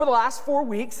For the last 4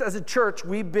 weeks as a church,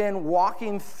 we've been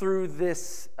walking through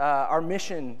this, our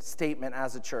mission statement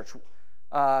as a church.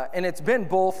 And it's been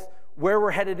both where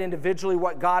we're headed individually,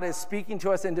 what God is speaking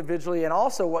to us individually, and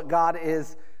also what God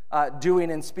is doing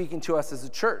and speaking to us as a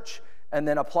church, and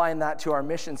then applying that to our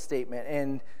mission statement.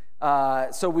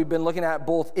 And so we've been looking at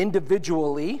both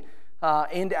individually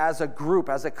and as a group,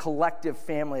 as a collective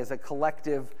family, as a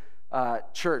collective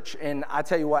church. And I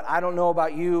tell you what, I don't know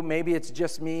about you, maybe it's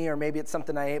just me or maybe it's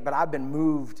something I ate, but I've been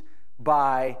moved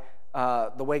by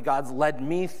the way God's led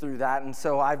me through that. And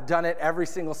so I've done it every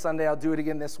single Sunday. I'll do it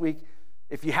again this week.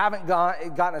 If you haven't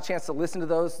gotten a chance to listen to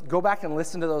those, go back and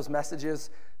listen to those messages.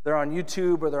 They're on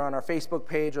YouTube, or they're on our Facebook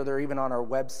page, or they're even on our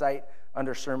website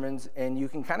under sermons. And you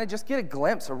can kind of just get a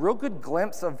glimpse, a real good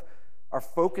glimpse of our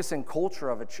focus and culture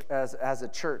of as a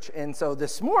church. And so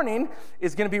this morning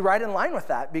is going to be right in line with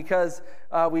that, because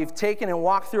we've taken and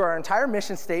walked through our entire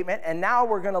mission statement, and now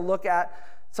we're going to look at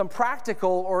some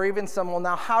practical, or even some, well,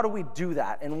 now how do we do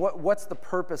that? And what's the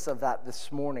purpose of that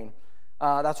this morning?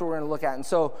 That's what we're going to look at. And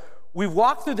so we've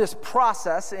walked through this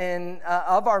process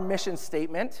of our mission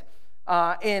statement,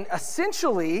 and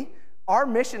essentially our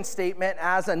mission statement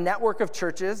as a network of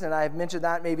churches, and I've mentioned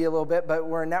that maybe a little bit, but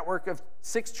we're a network of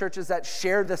 6 churches that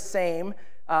share the same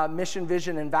mission,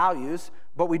 vision, and values,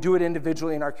 but we do it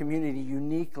individually in our community,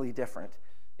 uniquely different.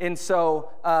 And so,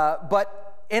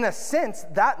 but in a sense,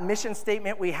 that mission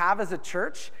statement we have as a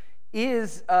church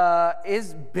is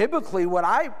biblically what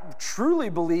I truly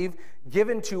believe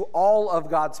given to all of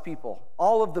God's people,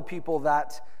 all of the people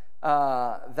that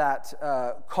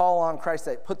call on Christ,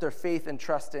 that put their faith and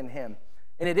trust in him.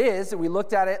 And it is, we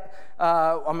looked at it,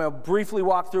 I'm going to briefly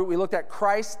walk through it. We looked at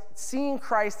Christ, seeing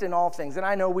Christ in all things. And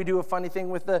I know we do a funny thing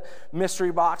with the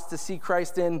mystery box to see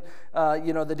Christ in,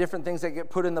 the different things that get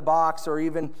put in the box, or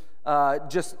even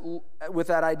just with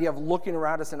that idea of looking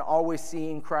around us and always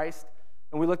seeing Christ.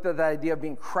 And we looked at that idea of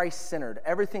being Christ-centered.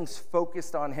 Everything's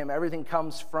focused on him. Everything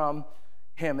comes from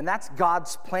him. And that's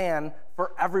God's plan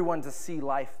for everyone to see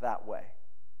life that way.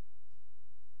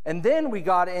 And then we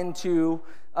got into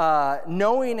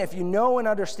knowing, if you know and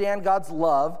understand God's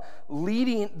love,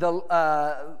 leading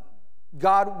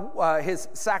his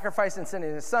sacrifice and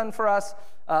sending his son for us,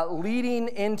 leading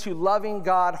into loving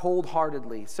God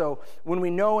wholeheartedly. So when we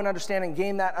know and understand and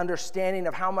gain that understanding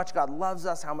of how much God loves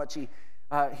us, how much he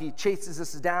chases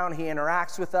us down, he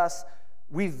interacts with us,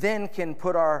 we then can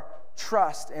put our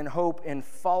trust and hope in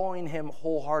following him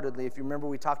wholeheartedly. If you remember,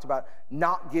 we talked about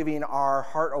not giving our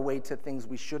heart away to things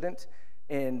we shouldn't,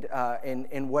 and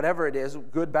whatever it is,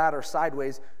 good, bad, or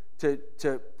sideways,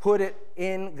 to put it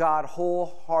in God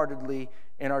wholeheartedly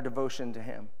in our devotion to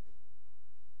him.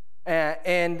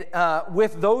 And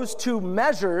with those 2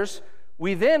 measures,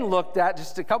 we then looked at,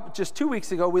 just 2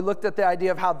 weeks ago, we looked at the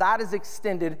idea of how that is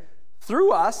extended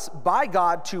through us by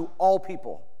God to all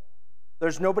people.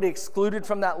 There's nobody excluded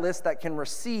from that list that can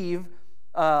receive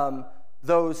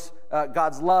those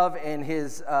God's love and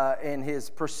his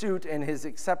pursuit and his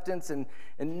acceptance, and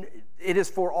it is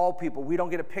for all people. We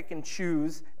don't get to pick and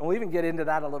choose, and we'll even get into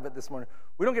that a little bit this morning.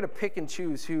 We don't get to pick and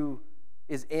choose who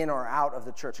is in or out of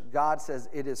the church. God says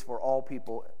it is for all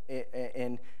people,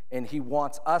 and he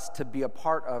wants us to be a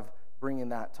part of bringing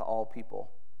that to all people.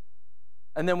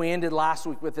 And then we ended last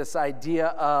week with this idea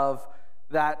of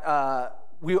that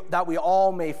we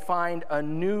all may find a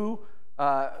new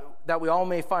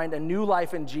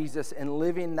life in Jesus, and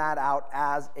living that out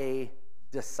as a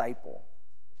disciple.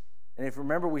 And if you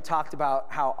remember, we talked about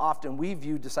how often we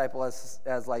view disciple as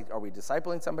like, are we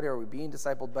discipling somebody, or are we being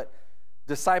discipled? But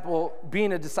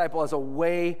being a disciple as a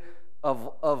way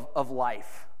of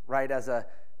life, right? As a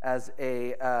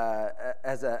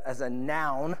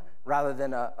noun rather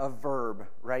than a verb,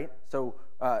 right? So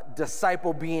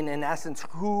disciple being in essence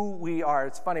who we are.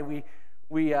 It's funny, we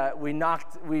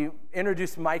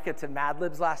introduced Micah to Mad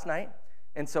Libs last night,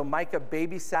 and so Micah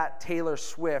babysat Taylor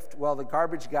Swift while the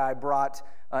garbage guy brought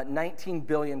 19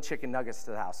 billion chicken nuggets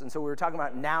to the house. And so we were talking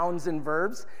about nouns and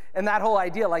verbs, and that whole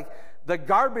idea, like the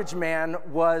garbage man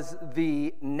was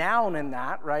the noun in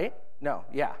that, right? No,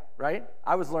 yeah, right?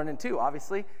 I was learning too,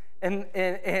 obviously. And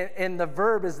the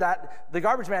verb is that the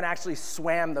garbage man actually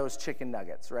swam those chicken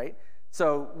nuggets, right?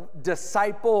 So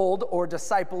discipled or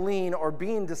discipling or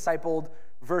being discipled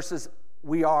versus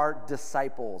we are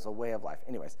disciples, a way of life.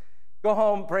 Anyways, go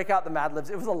home, break out the Mad Libs.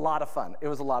 It was a lot of fun.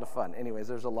 Anyways,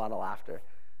 there's a lot of laughter.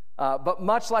 But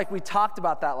much like we talked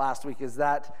about that last week, is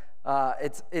that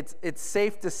it's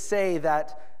safe to say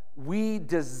that we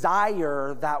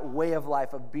desire that way of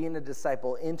life of being a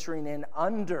disciple, entering in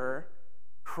under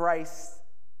Christ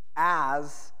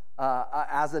as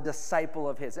a disciple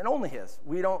of his, and only his.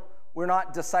 We don't we're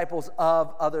not disciples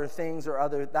of other things or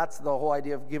other. That's the whole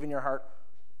idea of giving your heart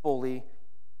fully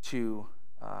to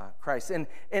Christ. And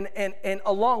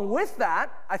along with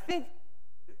that, I think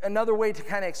another way to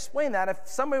kind of explain that, if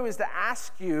somebody was to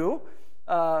ask you,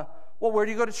 well, where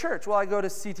do you go to church? Well, I go to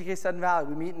CTK Sudden Valley.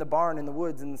 We meet in the barn in the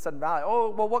woods in the Sudden Valley.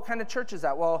 Oh, well, what kind of church is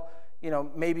that? Well,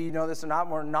 maybe you know this or not,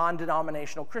 we're a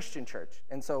non-denominational Christian church.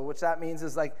 And so what that means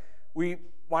is like we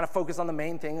want to focus on the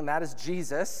main thing, and that is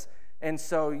Jesus. And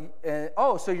so,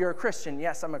 so you're a Christian.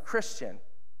 Yes, I'm a Christian.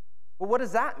 Well, what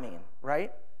does that mean,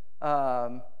 right?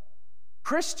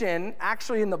 Christian,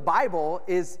 actually in the Bible,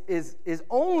 is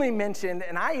only mentioned,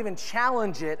 and I even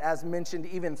challenge it as mentioned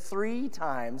even 3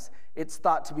 times. It's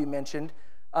thought to be mentioned.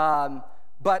 But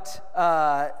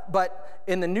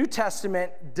in the New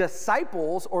Testament,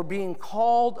 disciples or being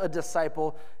called a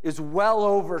disciple is well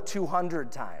over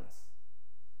 200 times.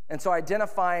 And so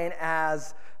identifying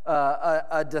as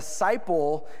a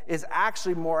disciple is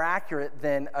actually more accurate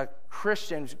than a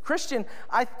Christian. Christian,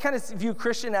 I kind of view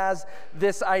Christian as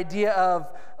this idea of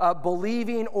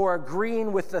believing or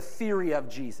agreeing with the theory of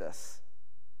Jesus.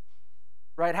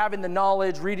 Right? Having the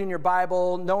knowledge, reading your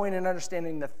Bible, knowing and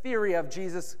understanding the theory of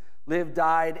Jesus lived,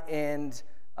 died, and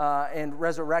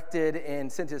resurrected,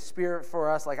 and sent his Spirit for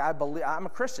us. Like I'm a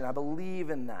Christian. I believe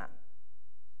in that.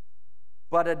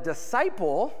 But a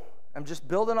disciple, I'm just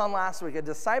building on last week, a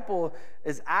disciple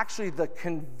is actually the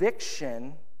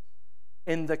conviction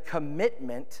and the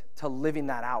commitment to living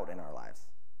that out in our lives.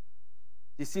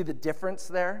 Do you see the difference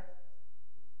there?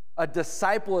 A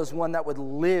disciple is one that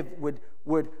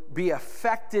would be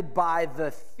affected by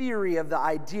the theory of the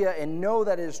idea and know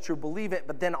that it is true, believe it,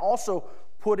 but then also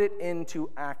put it into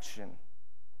action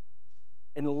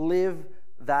and live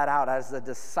that out as a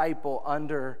disciple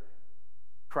under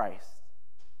Christ.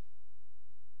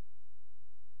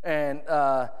 And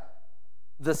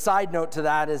the side note to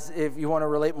that is, if you want to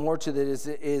relate more to that,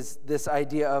 is this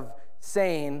idea of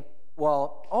saying,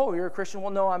 well, oh, you're a Christian?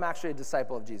 Well, no, I'm actually a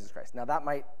disciple of Jesus Christ. Now, that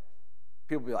might,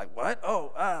 people be like, what?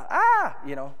 Oh,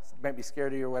 might be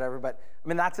scared of you or whatever. But, I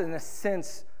mean, that's in a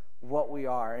sense what we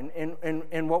are.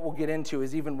 And what we'll get into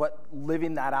is even what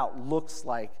living that out looks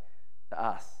like to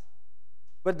us.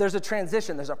 But there's a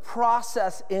transition. There's a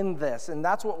process in this. And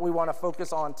that's what we want to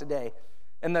focus on today.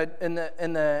 In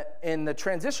the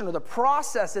transition or the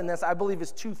process in this, I believe,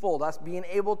 is twofold. Us being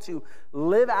able to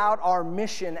live out our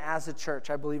mission as a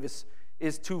church, I believe,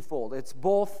 is twofold. It's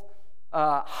both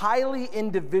highly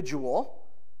individual,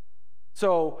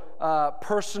 so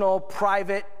personal,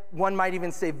 private, one might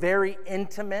even say very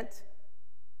intimate,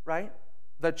 right?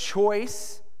 The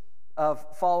choice of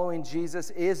following Jesus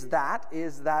is that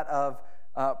of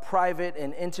private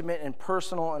and intimate and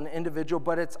personal and individual,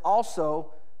 but it's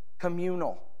also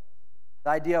communal.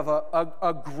 The idea of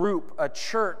a group, a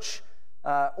church,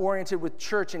 oriented with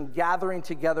church and gathering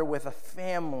together with a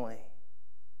family.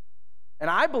 And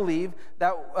I believe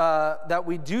that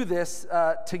we do this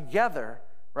together,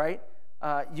 right?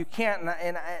 You can't,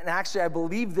 and actually I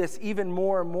believe this even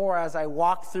more and more as I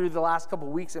walk through the last couple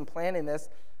of weeks in planning this.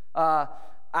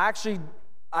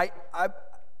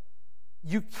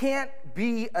 You can't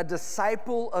be a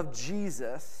disciple of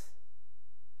Jesus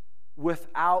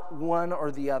without one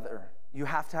or the other. You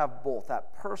have to have both,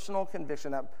 that personal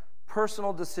conviction, that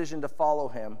personal decision to follow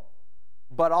him,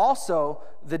 but also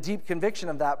the deep conviction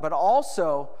of that, but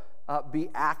also be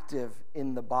active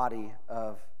in the body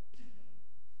of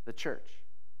the church.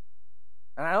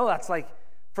 And I know that's like,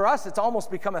 for us, it's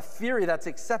almost become a theory that's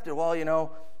accepted. Well,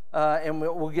 and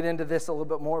we'll get into this a little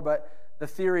bit more, but the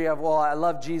theory of, well, I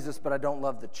love Jesus, but I don't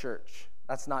love the church.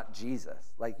 That's not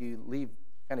Jesus. Like, you leave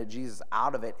kind of Jesus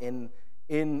out of it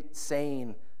in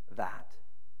saying that.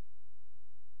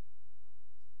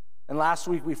 And last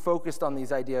week we focused on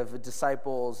these idea of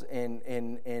disciples in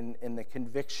the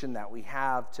conviction that we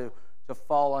have to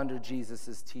fall under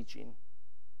Jesus' teaching.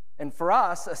 And for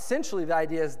us, essentially the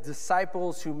idea is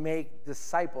disciples who make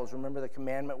disciples. Remember the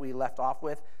commandment we left off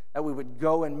with? That we would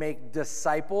go and make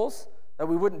disciples, that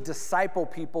we wouldn't disciple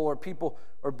people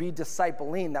or be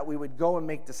discipling, that we would go and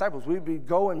make disciples. We would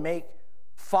go and make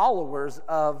followers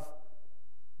of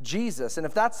Jesus. And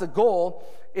if that's the goal,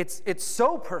 it's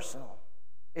so personal.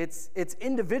 It's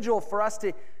individual for us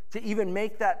to even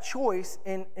make that choice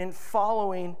in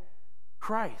following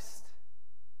Christ.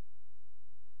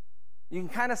 You can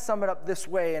kind of sum it up this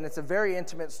way, and it's a very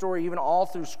intimate story, even all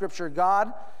through Scripture.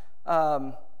 God,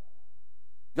 in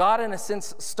a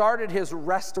sense, started his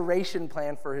restoration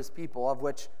plan for his people, of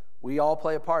which we all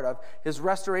play a part of. His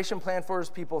restoration plan for his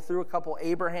people through a couple,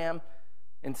 Abraham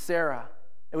and Sarah.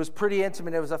 It was pretty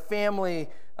intimate. It was a family.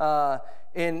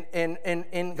 And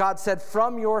God said,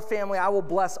 from your family, I will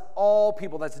bless all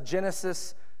people. That's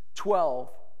Genesis 12.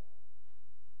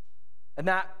 And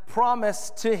that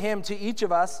promise to him, to each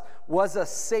of us, was a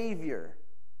Savior.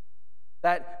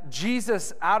 That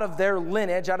Jesus, out of their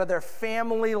lineage, out of their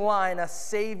family line, a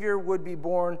Savior would be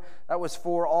born that was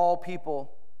for all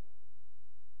people.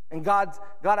 And God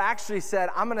actually said,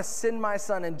 I'm going to send my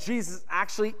son. And Jesus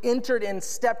actually entered and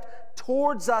stepped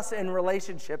towards us in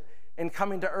relationship and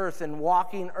coming to earth and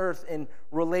walking earth and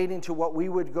relating to what we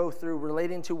would go through,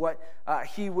 relating to what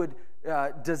he would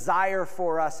desire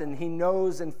for us. And he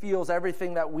knows and feels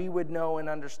everything that we would know and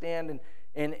understand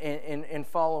in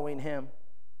following him.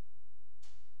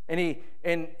 And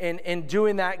in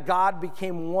doing that, God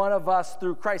became one of us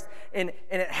through Christ. And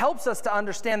it helps us to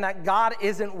understand that God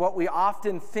isn't what we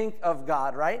often think of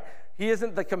God, right? He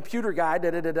isn't the computer guy.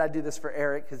 I do this for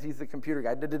Eric because he's the computer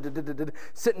guy.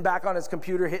 Sitting back on his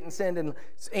computer, hitting send and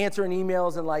answering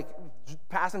emails and like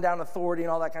passing down authority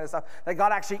and all that kind of stuff. That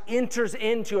God actually enters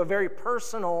into a very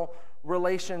personal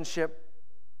relationship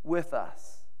with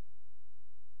us.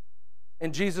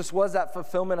 And Jesus was that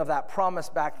fulfillment of that promise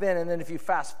back then. And then if you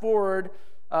fast forward,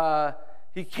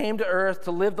 he came to earth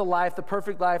to live the life, the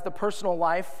perfect life, the personal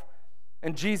life.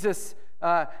 And Jesus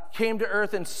came to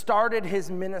earth and started his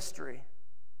ministry.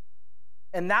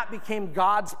 And that became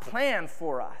God's plan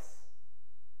for us,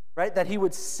 right? That he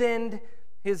would send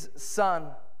his son.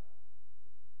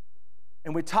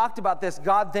 And we talked about this.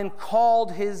 God then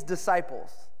called his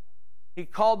disciples. He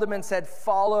called them and said,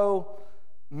 follow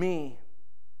me.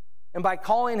 And by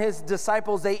calling his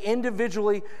disciples, they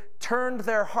individually turned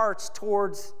their hearts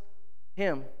towards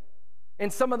him.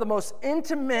 And some of the most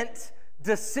intimate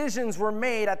decisions were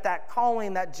made at that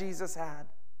calling that Jesus had.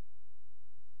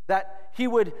 That he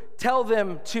would tell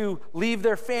them to leave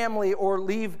their family or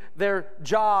leave their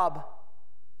job.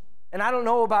 And I don't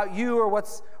know about you or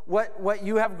what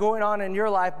you have going on in your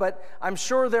life, but I'm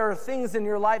sure there are things in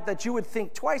your life that you would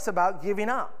think twice about giving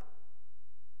up.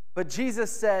 But Jesus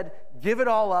said, give it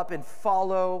all up and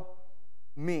follow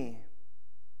me.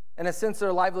 In a sense,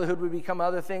 their livelihood would become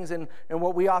other things. And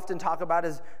what we often talk about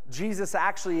is Jesus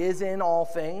actually is in all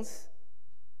things.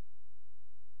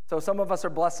 So some of us are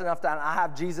blessed enough that I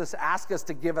have Jesus ask us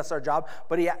to give us our job,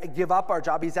 but he give up our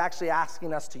job. He's actually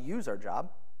asking us to use our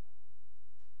job.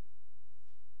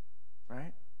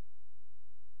 Right?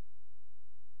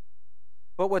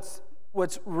 But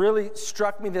what's really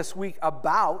struck me this week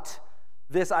about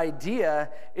this idea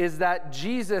is that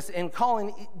Jesus, in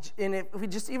calling, and if we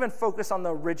just even focus on the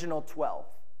original 12,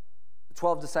 the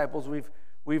 12 disciples,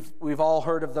 we've all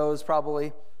heard of those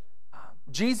probably.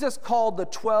 Jesus called the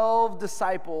 12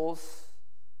 disciples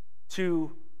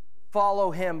to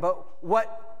follow him, but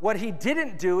what he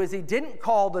didn't do is he didn't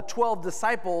call the 12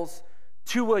 disciples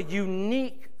to a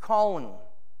unique calling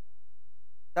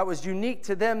that was unique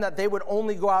to them that they would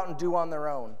only go out and do on their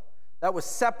own. That was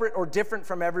separate or different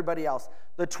from everybody else.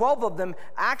 The 12 of them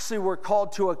actually were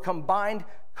called to a combined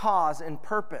cause and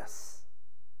purpose.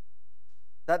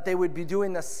 That they would be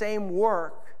doing the same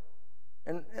work,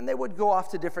 and they would go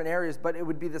off to different areas, but it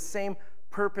would be the same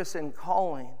purpose and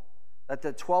calling that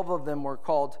the 12 of them were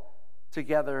called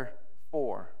together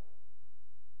for.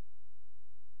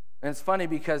 And it's funny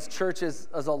because church is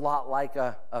a lot like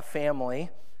a family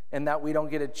in that we don't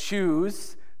get to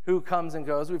choose who comes and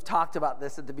goes. We've talked about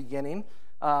this at the beginning.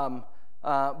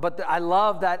 But I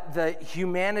love that the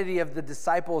humanity of the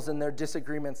disciples and their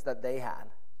disagreements that they had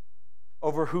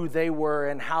over who they were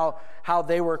and how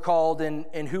they were called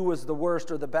and who was the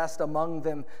worst or the best among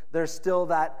them. There's still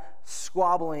that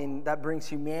squabbling that brings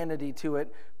humanity to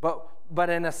it. But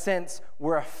in a sense,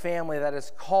 we're a family that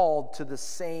is called to the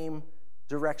same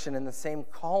direction and the same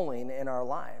calling in our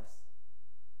lives.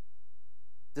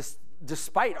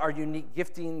 Despite our unique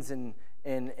giftings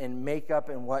and makeup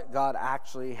and what God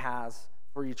actually has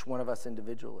for each one of us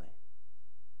individually.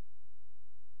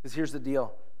 Because here's the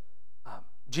deal.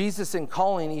 Jesus, in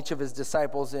calling each of his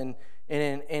disciples and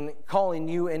in calling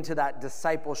you into that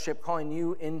discipleship, calling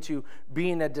you into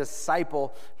being a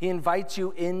disciple, he invites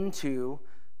you into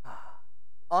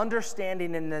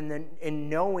understanding and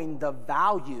knowing the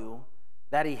value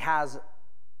that he has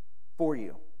for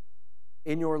you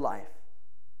in your life.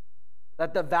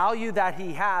 That the value that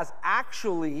he has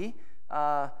actually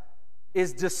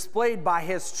is displayed by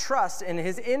his trust and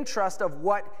his interest of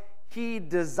what he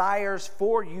desires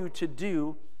for you to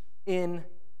do in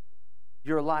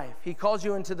your life. He calls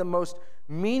you into the most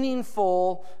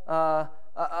meaningful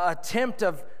attempt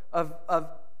of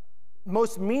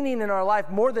most meaning in our life,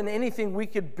 more than anything we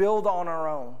could build on our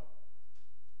own.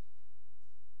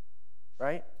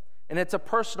 Right? And it's a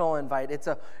personal invite. It's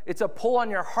a pull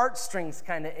on your heartstrings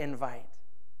kind of invite.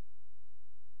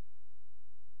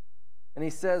 And he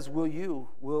says, will you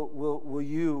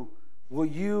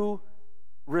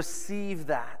receive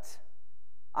that?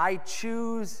 I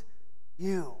choose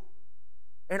you.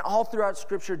 And all throughout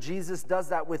Scripture, Jesus does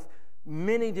that with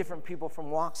many different people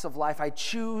from walks of life. I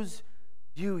choose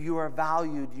you. You are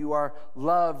valued. You are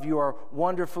loved. You are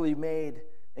wonderfully made.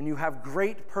 And you have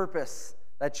great purpose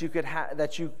that you could have,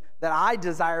 that I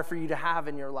desire for you to have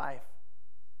in your life.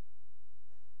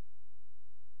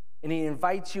 And he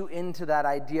invites you into that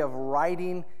idea of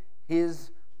writing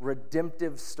his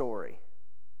redemptive story,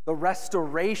 the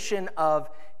restoration of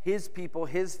his people,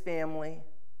 his family,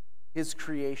 his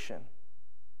creation.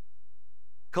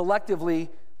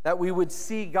 Collectively, that we would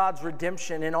see God's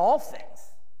redemption in all things.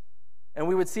 And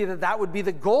we would see that that would be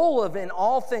the goal of in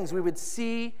all things. We would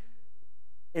see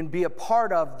and be a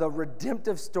part of the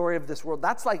redemptive story of this world.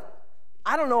 That's like,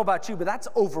 I don't know about you, but that's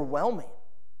overwhelming.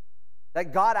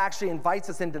 That God actually invites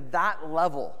us into that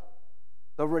level,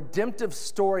 the redemptive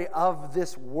story of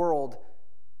this world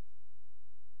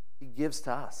he gives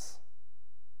to us.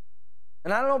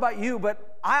 And I don't know about you,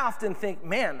 but I often think,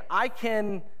 man, I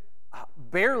can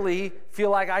barely feel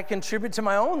like I contribute to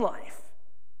my own life.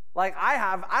 Like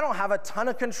I don't have a ton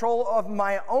of control of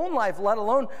my own life, let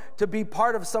alone to be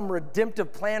part of some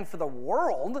redemptive plan for the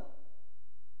world.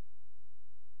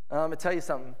 I'm going to tell you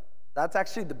something. That's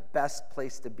actually the best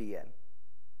place to be in.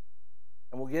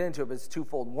 And we'll get into it, but it's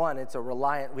twofold. One,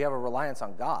 we have a reliance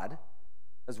on God,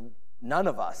 because none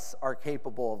of us are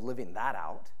capable of living that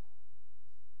out.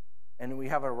 And we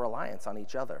have a reliance on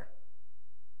each other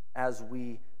as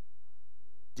we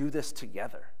do this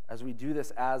together, as we do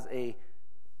this as a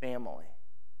family,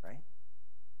 right?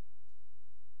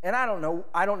 And I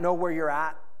don't know where you're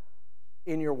at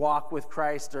in your walk with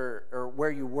Christ or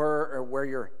where you were or where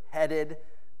you're headed,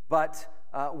 but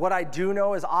what I do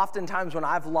know is oftentimes when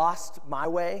I've lost my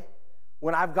way,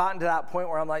 when I've gotten to that point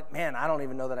where I'm like, man, I don't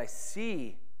even know that I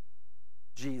see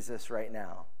Jesus right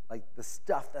now. Like the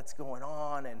stuff that's going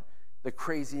on and the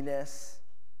craziness.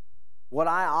 What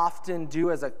I often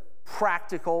do as a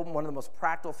one of the most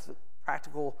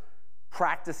practical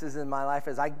practices in my life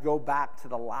is I go back to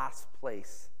the last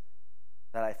place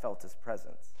that I felt his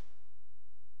presence.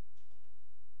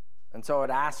 And so I'd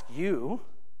ask you,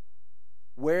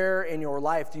 where in your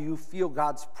life do you feel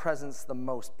God's presence the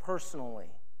most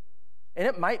personally? And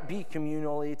it might be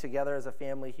communally together as a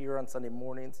family here on Sunday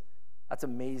mornings. That's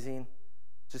amazing.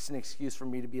 Just an excuse for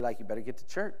me to be like, you better get to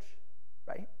church,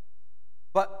 right?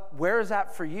 But where is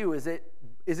that for you? Is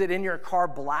it in your car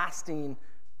blasting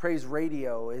praise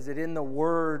radio? Is it in the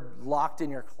Word locked in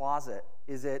your closet?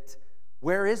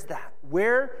 Where is that?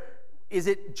 Where is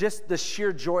it just the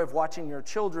sheer joy of watching your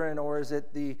children, or is it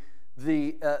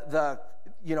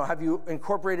have you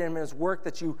incorporated him in his work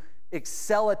that you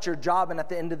excel at your job, and at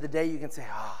the end of the day you can say,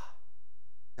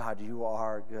 God, you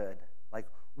are good. Like,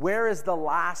 where is the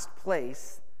last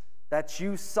place that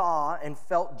you saw and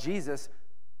felt Jesus?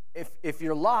 If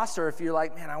you're lost, or if you're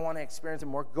like, man, I want to experience him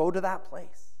more, go to that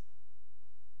place.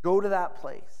 Go to that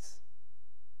place.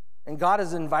 And God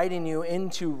is inviting you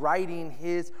into writing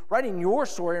your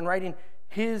story and writing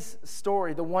his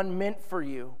story, the one meant for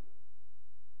you.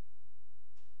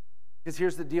 Because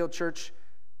here's the deal, church.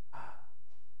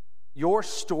 Your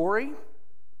story,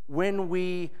 when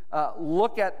we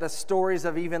look at the stories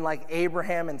of even like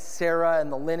Abraham and Sarah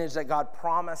and the lineage that God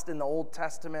promised in the Old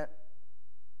Testament,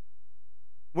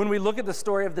 when we look at the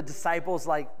story of the disciples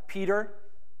like Peter,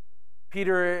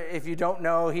 if you don't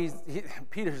know,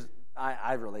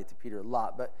 I relate to Peter a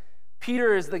lot, but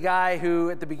Peter is the guy who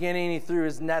at the beginning he threw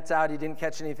his nets out, he didn't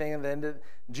catch anything, and then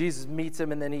Jesus meets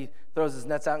him, and then he throws his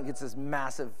nets out and gets this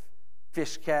massive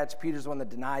fish catch. Peter's the one that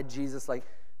denied Jesus.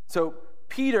 So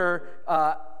Peter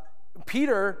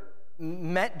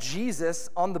met Jesus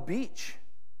on the beach,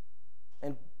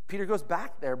 and Peter goes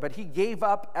back there, but he gave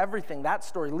up everything. That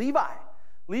story. Levi,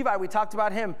 we talked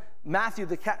about him. Matthew,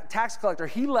 the tax collector,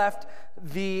 he left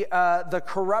the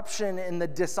corruption and the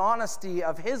dishonesty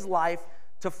of his life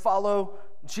to follow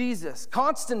Jesus.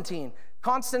 Constantine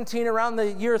around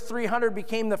the year 300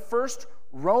 became the first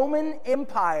Roman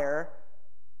Empire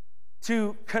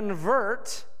to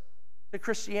convert to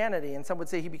Christianity. And some would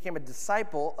say he became a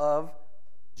disciple of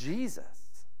Jesus.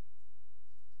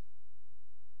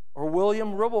 Or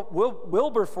William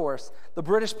Wilberforce, the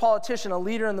British politician, a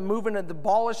leader in the movement to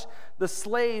abolish the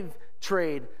slave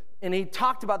trade. And he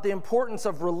talked about the importance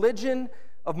of religion,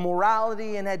 of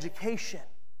morality, and education.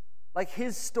 Like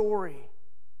his story.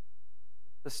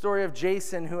 The story of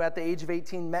Jason, who at the age of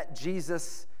 18 met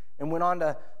Jesus and went on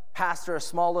to pastor a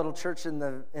small little church in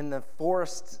the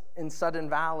forest in Sudden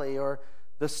Valley, or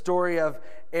the story of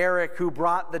Eric, who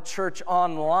brought the church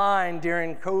online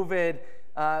during COVID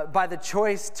by the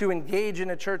choice to engage in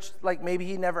a church like maybe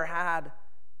he never had.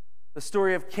 The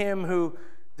story of Kim, who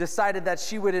decided that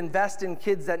she would invest in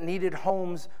kids that needed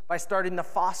homes by starting the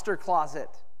foster closet.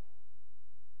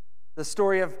 The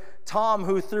story of Tom,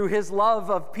 who through his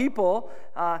love of people,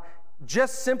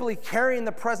 just simply carrying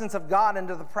the presence of God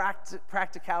into the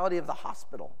practicality of the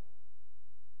hospital,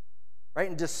 right?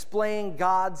 And displaying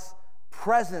God's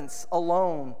presence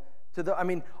alone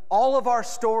to all of our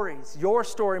stories, your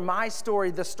story, my story,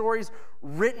 the stories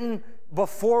written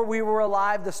before we were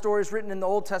alive, the stories written in the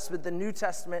Old Testament, the New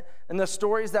Testament, and the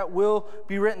stories that will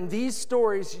be written. These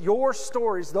stories, your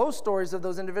stories, those stories of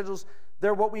those individuals,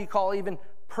 they're what we call even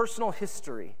personal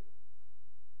history.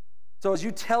 So as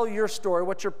you tell your story,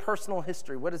 what's your personal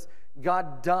history? What has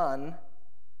God done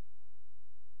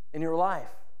in your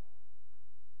life?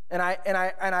 And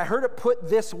I heard it put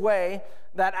this way,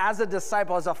 that as a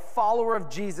disciple, as a follower of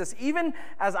Jesus, even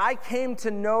as I came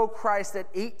to know Christ at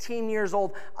 18 years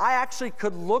old, I actually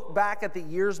could look back at the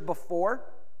years before,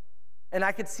 and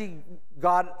I could see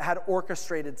God had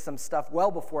orchestrated some stuff well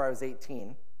before I was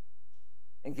 18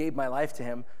 and gave my life to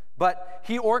him. But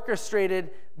he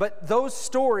orchestrated, but those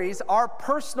stories, our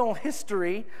personal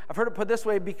history, I've heard it put this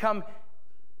way, become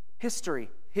history,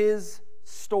 his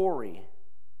story.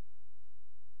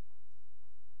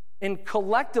 And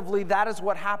collectively, that is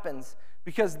what happens,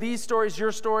 because these stories,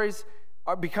 your stories,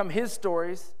 become his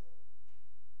stories.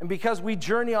 And because we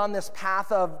journey on this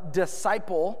path of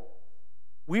disciple,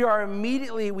 we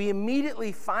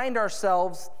immediately find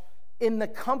ourselves in the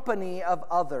company of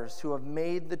others who have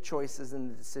made the choices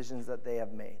and the decisions that they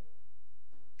have made,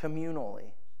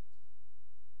 communally.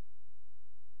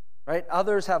 Right?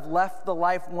 Others have left the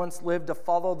life once lived to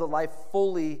follow the life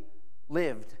fully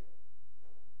lived.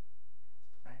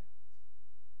 Right?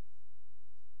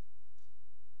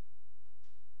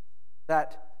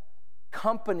 That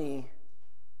company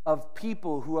of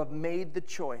people who have made the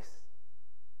choice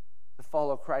to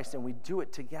follow Christ, and we do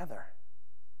it together.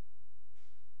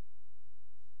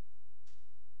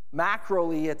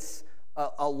 Macroly, it's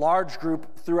a large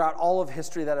group throughout all of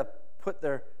history that have put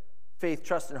their faith,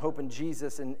 trust, and hope in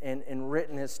Jesus and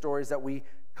written his stories that we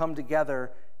come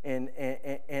together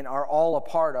and are all a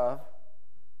part of.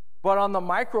 But on the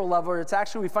micro level, it's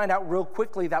actually, we find out real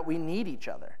quickly that we need each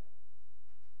other.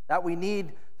 That we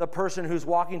need the person who's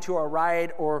walking to our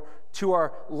right or to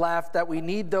our left, that we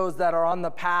need those that are on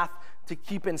the path to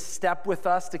keep in step with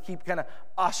us, to keep kind of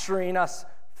ushering us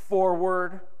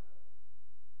forward.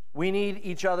 We need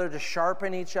each other to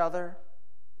sharpen each other,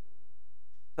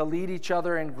 to lead each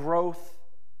other in growth.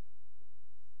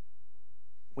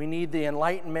 We need the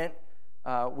enlightenment.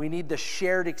 We need the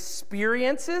shared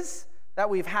experiences that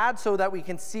we've had so that we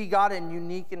can see God in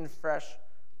unique and fresh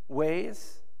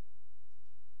ways.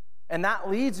 And that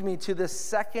leads me to the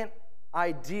second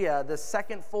idea, the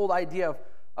second-fold idea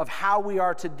of how we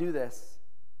are to do this.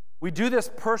 We do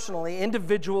this personally,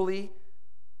 individually,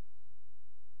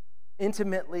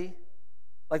 intimately,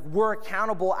 like we're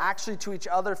accountable actually to each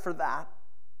other for that.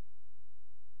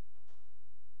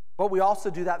 But we also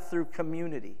do that through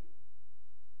community,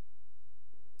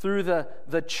 through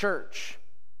the church.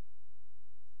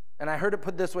 And I heard it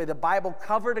put this way, the Bible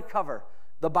cover to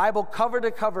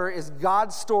cover is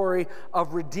God's story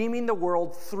of redeeming the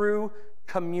world through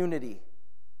community.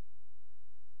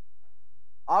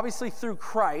 Obviously through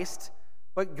Christ,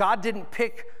 but God didn't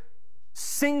pick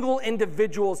single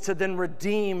individuals to then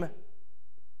redeem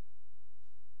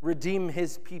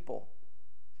his people.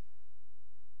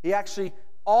 He actually,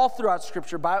 all throughout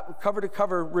Scripture, cover to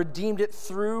cover, redeemed it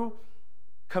through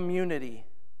community.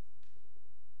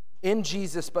 In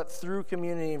Jesus, but through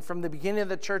community. And from the beginning of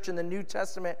the church in the New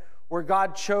Testament, where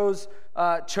God chose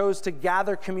to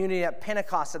gather community at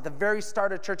Pentecost, at the very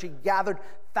start of church, he gathered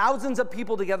thousands of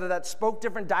people together that spoke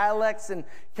different dialects and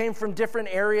came from different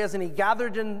areas, and he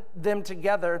gathered them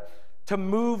together to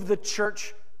move the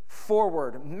church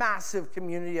forward. Massive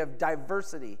community of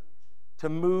diversity to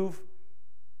move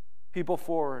people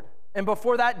forward. And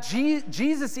before that,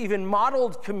 Jesus even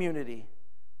modeled community,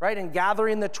 right? And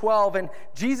gathering the 12. And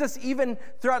Jesus, even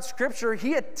throughout Scripture,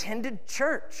 he attended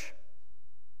church.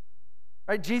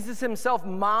 Right? Jesus himself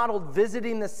modeled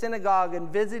visiting the synagogue and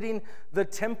visiting the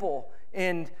temple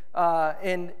and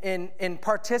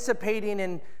participating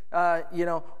in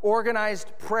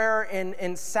organized prayer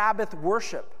and Sabbath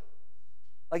worship.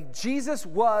 Like Jesus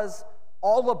was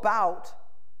all about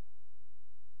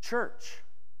church.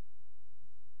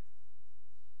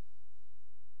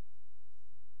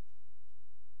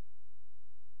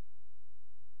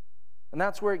 And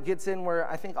that's where it gets in, where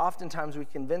I think oftentimes we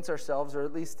convince ourselves, or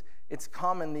at least it's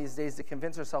common these days to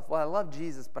convince ourselves, well, I love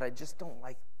Jesus, but I just don't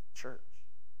like church.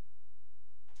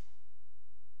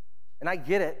 And I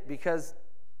get it, because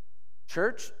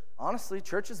church, honestly,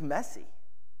 church is messy,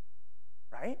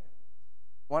 right?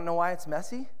 Want to know why it's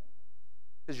messy?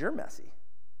 Because you're messy.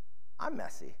 I'm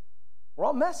messy. We're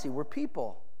all messy. We're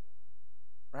people,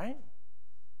 right?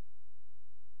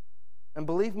 And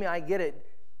believe me, I get it.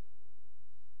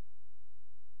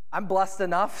 I'm blessed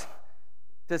enough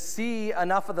to see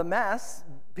enough of the mess.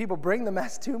 People bring the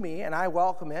mess to me, and I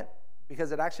welcome it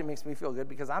because it actually makes me feel good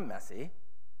because I'm messy.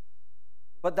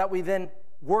 But that we then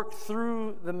work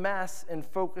through the mess and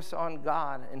focus on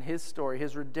God and His story,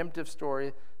 His redemptive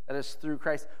story that is through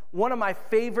Christ. One of my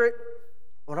favorite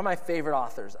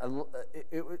authors,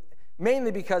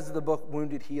 mainly because of the book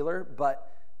Wounded Healer,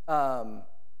 but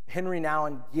Henry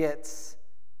Nouwen gets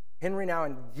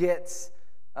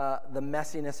the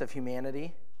messiness of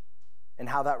humanity and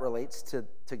how that relates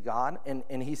to God.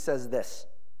 And he says this.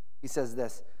 He says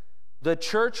this: the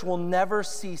church will never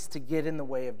cease to get in the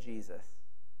way of Jesus,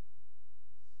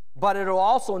 but it'll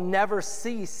also never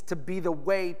cease to be the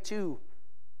way to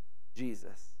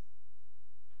Jesus,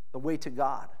 the way to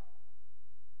God.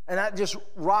 And that just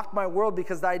rocked my world,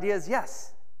 because the idea is,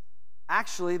 yes,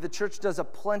 actually, the church does a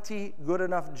plenty good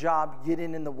enough job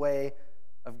getting in the way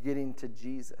of getting to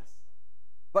Jesus.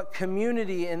 But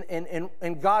community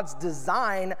and God's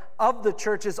design of the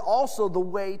church is also the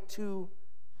way to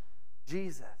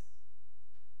Jesus.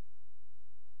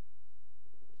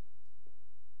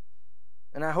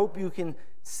 And I hope you can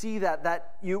see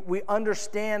that we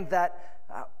understand that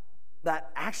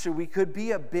actually we could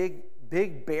be a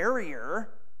big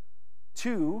barrier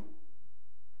to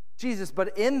Jesus,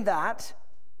 but in that,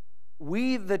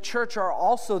 we, the church, are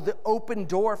also the open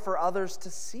door for others to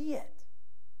see it,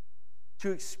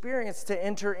 to experience, to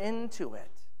enter into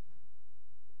it.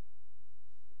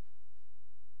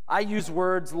 I use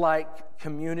words like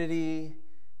community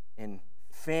and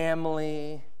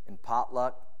family and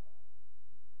potluck.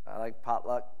 I like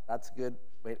potluck. That's good.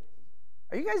 Wait,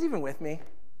 are you guys even with me?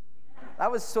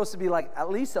 That was supposed to be like at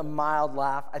least a mild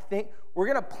laugh. I think we're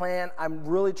going to plan. I'm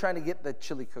really trying to get the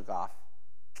chili cook-off.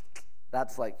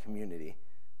 That's like community.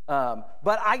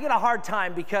 But I get a hard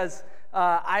time because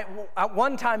at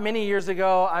one time many years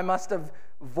ago, I must have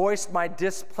voiced my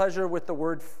displeasure with the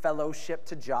word fellowship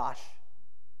to Josh,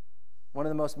 one of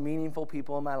the most meaningful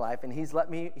people in my life. And he's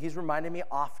reminded me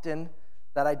often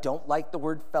that I don't like the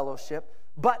word fellowship.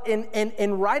 But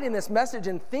in writing this message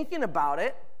and thinking about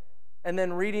it, and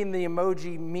then reading the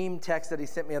emoji meme text that he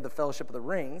sent me of the Fellowship of the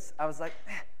Rings, I was like,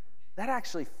 that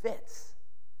actually fits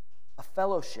a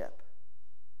fellowship.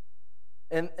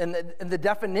 And the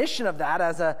definition of that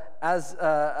as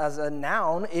a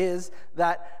noun is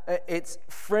that it's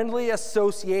friendly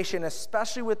association,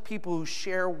 especially with people who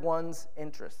share one's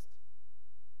interest.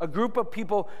 A group of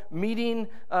people meeting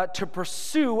to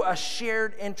pursue a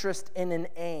shared interest in an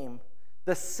aim.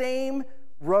 The same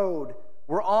road.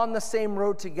 We're on the same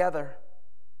road together.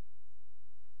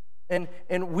 And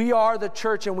we are the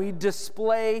church, and we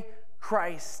display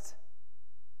Christ.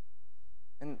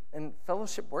 And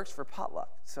fellowship works for potluck,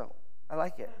 so I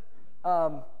like it.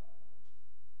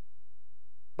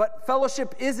 But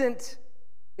fellowship isn't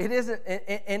in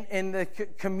the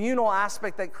communal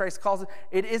aspect that Christ calls it.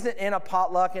 It isn't in a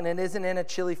potluck, and it isn't in a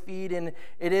chili feed, and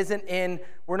it isn't in,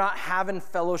 we're not having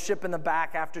fellowship in the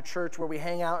back after church where we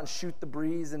hang out and shoot the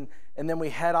breeze and then we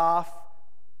head off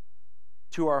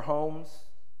to our homes.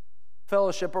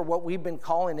 Fellowship, or what we've been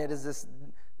calling it, is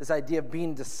this idea of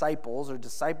being disciples, or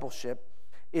discipleship,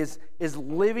 is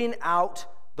living out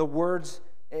the words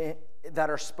that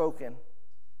are spoken.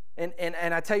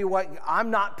 And I tell you what,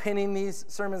 I'm not penning these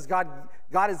sermons. God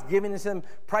is giving us him.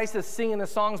 Price is singing the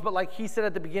songs, but like he said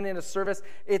at the beginning of the service,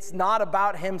 it's not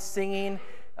about him singing,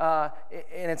 and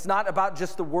it's not about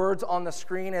just the words on the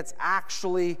screen. It's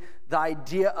actually the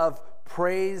idea of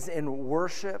praise and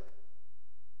worship.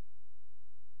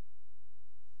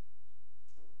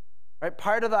 Right?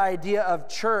 Part of the idea of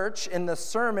church in the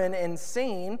sermon and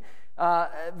singing,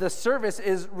 the service,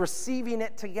 is receiving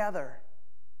it together.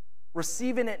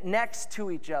 Receiving it next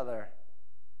to each other,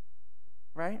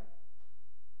 right?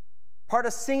 Part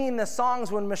of singing the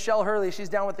songs when Michelle Hurley, she's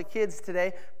down with the kids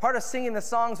today, part of singing the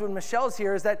songs when Michelle's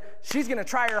here is that she's going to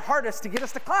try her hardest to get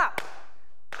us to clap.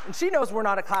 And she knows we're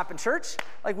not a clapping church.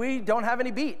 Like, we don't have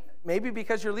any beat. Maybe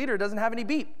because your leader doesn't have any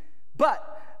beat. But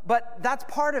that's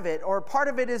part of it. Or part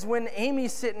of it is when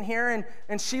Amy's sitting here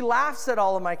and she laughs at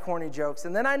all of my corny jokes,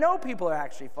 and then I know people are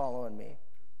actually following me.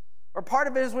 Or part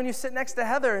of it is when you sit next to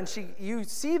Heather and you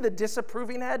see the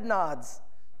disapproving head nods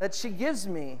that she gives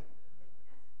me.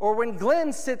 Or when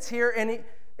Glenn sits here and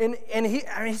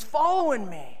he's following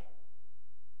me.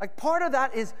 Like part of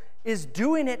that is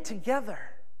doing it together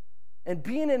and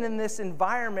being in this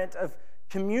environment of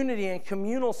community and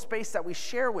communal space that we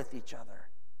share with each other.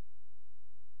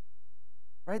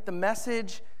 Right? The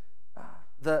message,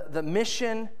 the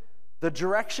mission, the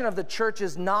direction of the church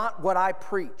is not what I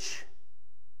preach.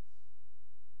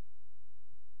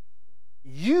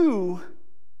 You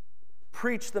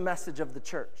preach the message of the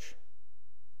church.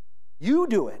 You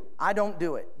do it. I don't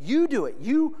do it. You do it.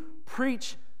 You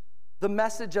preach the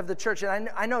message of the church. And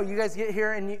I know you guys get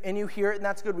here and you hear it, and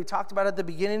that's good. We talked about it at the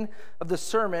beginning of the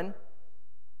sermon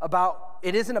about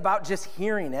it isn't about just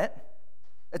hearing it.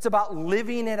 It's about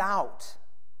living it out.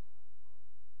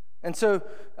 And so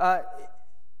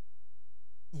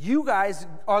you guys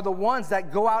are the ones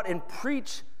that go out and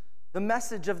preach the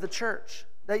message of the church,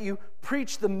 that you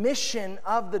preach the mission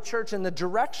of the church and the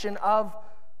direction of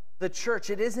the church.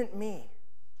 It isn't me.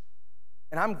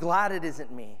 And I'm glad it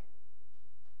isn't me.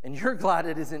 And you're glad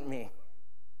it isn't me,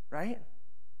 right?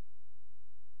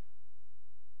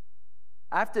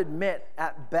 I have to admit,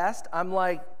 at best, I'm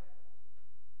like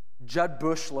Judd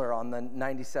Bushler on the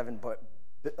 97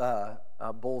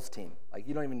 Bulls team. Like,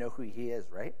 you don't even know who he is,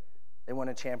 right? They won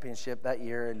a championship that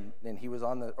year, and he was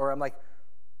on the, or I'm like,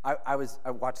 I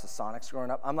watched the Sonics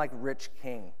growing up. I'm like Rich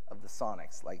King of the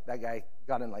Sonics. Like, that guy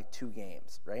got in like 2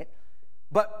 games, right?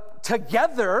 But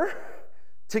together,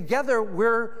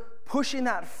 we're pushing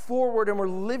that forward and we're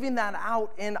living that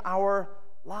out in our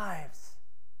lives.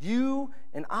 You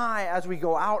and I, as we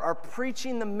go out, are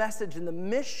preaching the message and the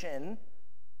mission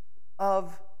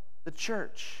of the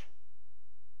church.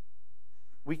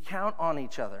 We count on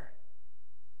each other,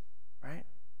 right?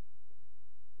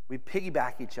 We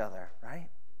piggyback each other, right?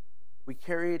 We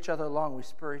carry each other along. We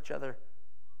spur each other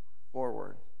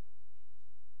forward.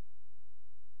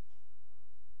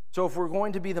 So if we're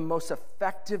going to be the most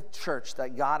effective church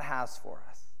that God has for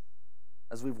us,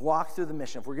 as we've walked through the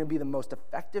mission, if we're going to be the most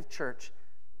effective church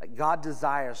that God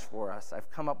desires for us,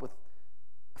 I've come up with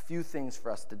a few things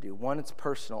for us to do. One, it's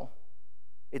personal.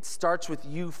 It starts with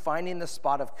you finding the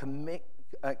spot of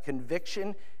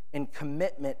conviction and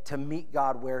commitment to meet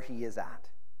God where he is at,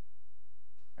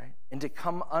 right? And to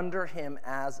come under him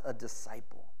as a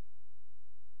disciple.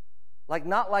 Like,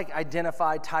 not like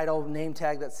identified title, name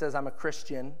tag that says I'm a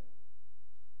Christian,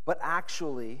 but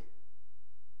actually,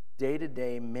 day to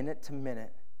day, minute to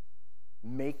minute,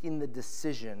 making the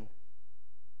decision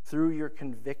through your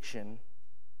conviction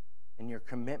and your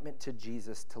commitment to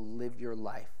Jesus to live your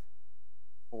life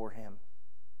for him.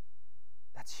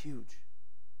 That's huge.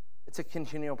 It's a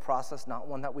continual process, not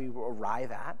one that we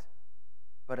arrive at,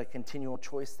 but a continual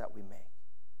choice that we make.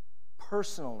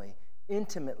 Personally,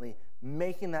 intimately,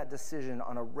 making that decision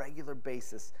on a regular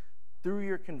basis through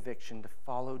your conviction to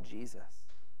follow Jesus.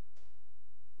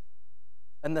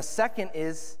 And the second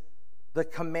is the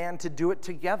command to do it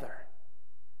together.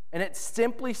 And it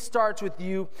simply starts with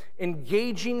you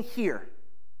engaging here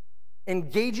at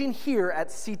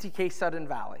CTK Sudden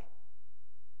Valley.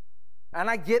 And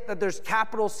I get that there's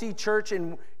capital C Church,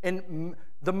 and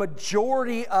the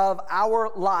majority of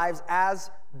our lives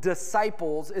as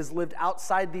disciples is lived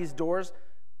outside these doors,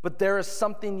 but there is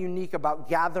something unique about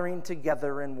gathering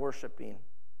together and worshiping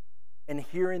and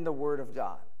hearing the word of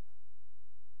God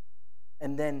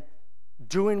and then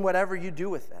doing whatever you do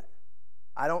with it.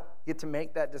 I don't get to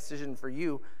make that decision for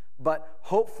you, but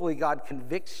hopefully God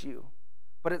convicts you.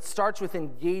 But it starts with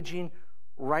engaging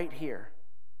right here.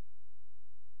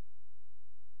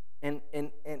 And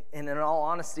in all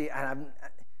honesty, and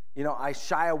I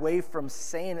shy away from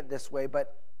saying it this way,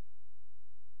 but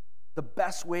the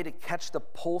best way to catch the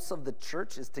pulse of the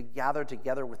church is to gather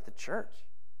together with the church,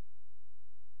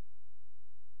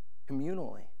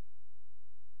 communally.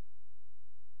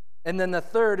 And then the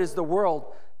third is the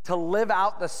world, to live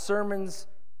out the sermons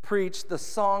preached, the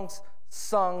songs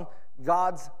sung,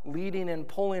 God's leading and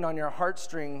pulling on your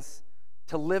heartstrings,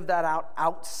 to live that out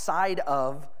outside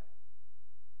of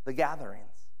the gatherings.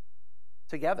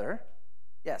 Together,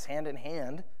 yes, hand in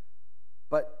hand,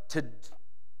 but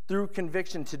through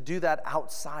conviction to do that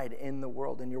outside in the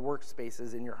world, in your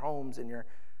workspaces, in your homes, in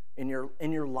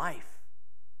your life,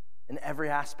 in every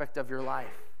aspect of your life.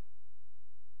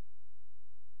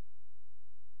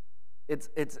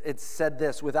 It's said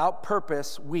this: without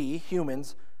purpose, we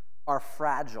humans are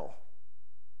fragile.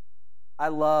 I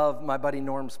love my buddy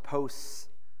Norm's posts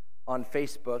on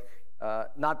Facebook.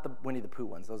 Not the Winnie the Pooh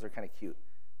ones; those are kind of cute.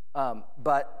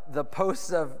 But the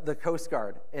posts of the Coast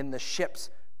Guard and the ships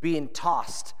being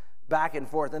tossed back and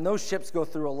forth, and those ships go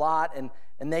through a lot, and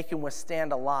they can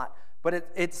withstand a lot. but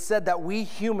it said that we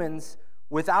humans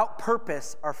without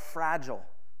purpose are fragile.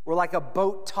 We're like a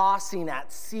boat tossing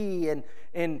at sea,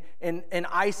 and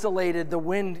isolated, the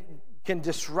wind can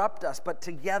disrupt us, but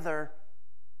together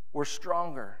we're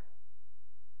stronger.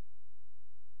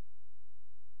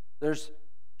 There's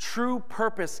true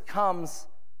purpose comes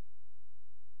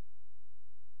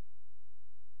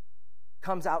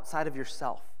outside of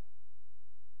yourself,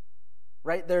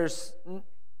 right? There's,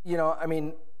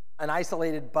 an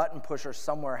isolated button pusher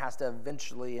somewhere has to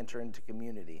eventually enter into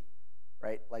community,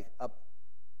 right? Like up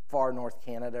far North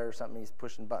Canada or something, he's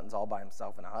pushing buttons all by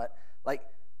himself in a hut. Like,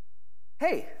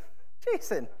 hey,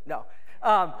 Jason, no.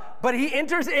 But he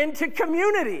enters into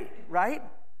community, right?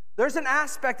 There's an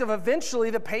aspect of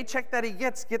eventually the paycheck that he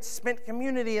gets spent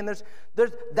community, and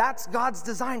that's God's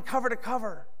design, cover to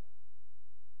cover.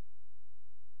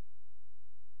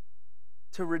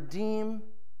 To redeem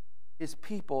his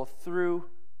people through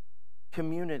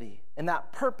community. And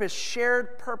that purpose,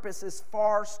 shared purpose, is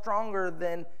far stronger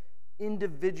than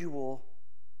individual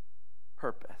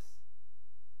purpose.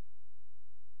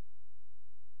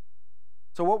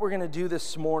 So what we're going to do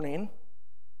this morning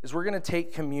is we're going to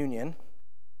take communion.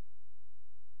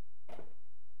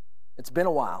 It's been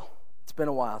a while. It's been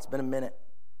a minute.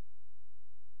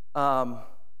 And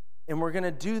we're going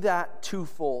to do that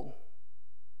twofold.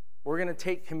 We're going to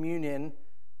take communion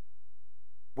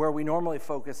where we normally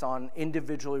focus on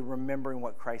individually remembering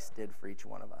what Christ did for each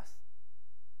one of us.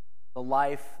 The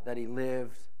life that he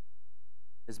lived,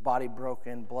 his body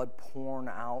broken, blood poured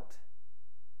out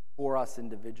for us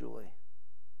individually.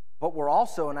 But we're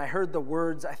also, and I heard the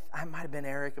words, I might have been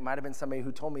Eric, it might have been somebody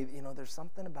who told me, there's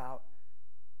something about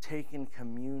taking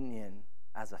communion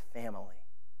as a family.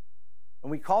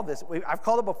 And we call this, I've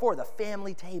called it before, the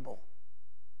family table.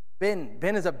 Ben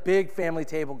is a big family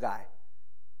table guy.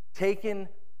 Taking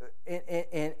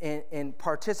and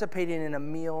participating in a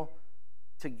meal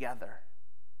together.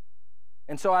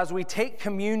 And so as we take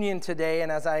communion today,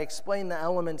 and as I explain the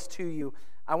elements to you,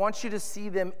 I want you to see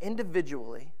them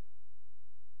individually,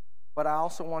 but I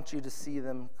also want you to see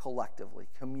them collectively,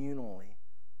 communally,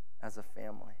 as a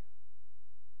family.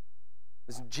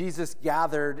 As Jesus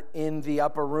gathered in the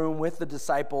upper room with the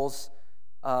disciples,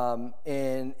 and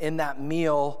in that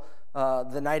meal,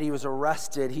 the night he was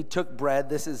arrested, he took bread.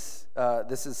 This is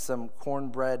some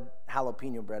cornbread,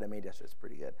 jalapeno bread I made yesterday. It's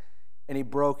pretty good. And he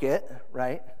broke it,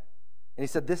 right? And he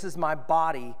said, "This is my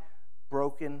body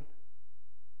broken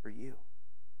for you."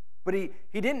 But he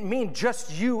didn't mean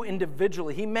just you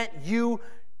individually. He meant you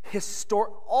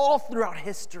all throughout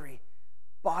history.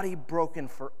 Body broken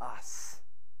for us.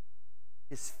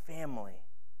 His family,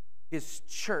 his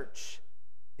church,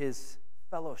 his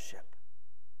fellowship.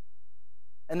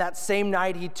 And that same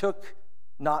night he took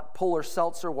not Polar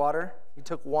Seltzer water, he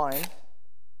took wine,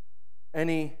 and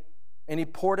he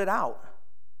poured it out.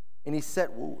 And he said,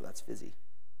 whoa, that's fizzy.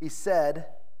 He said,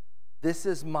 "This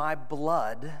is my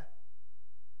blood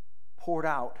poured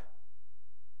out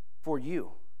for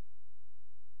you."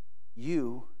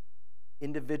 You,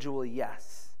 individually,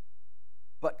 yes,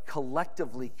 but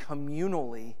collectively,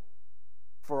 communally,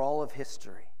 for all of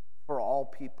history, for all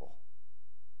people,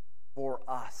 for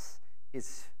us,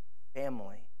 his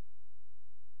family,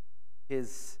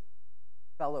 his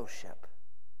fellowship.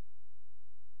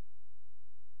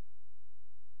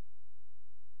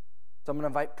 So I'm going to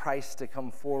invite Price to come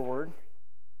forward.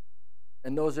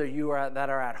 And those of you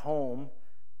that are at home,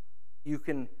 you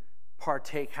can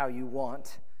partake how you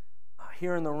want.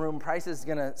 Here in the room, Price is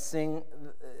going to sing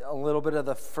a little bit of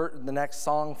the next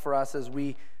song for us as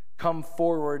we come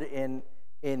forward and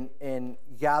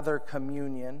gather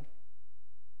communion.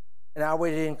 And I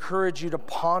would encourage you to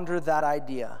ponder that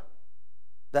idea,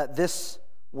 that this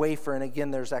wafer, and again,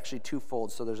 there's actually two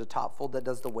folds. So there's a top fold that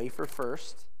does the wafer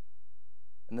first,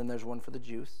 and then there's one for the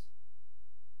juice.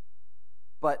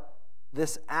 But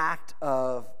this act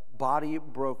of body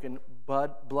broken,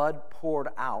 blood poured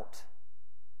out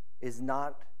is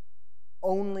not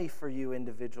only for you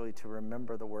individually to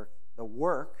remember the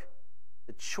work,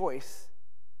 the choice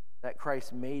that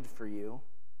Christ made for you,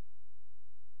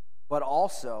 but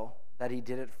also that he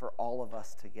did it for all of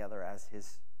us together as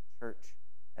his church,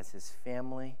 as his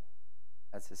family,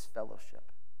 as his fellowship.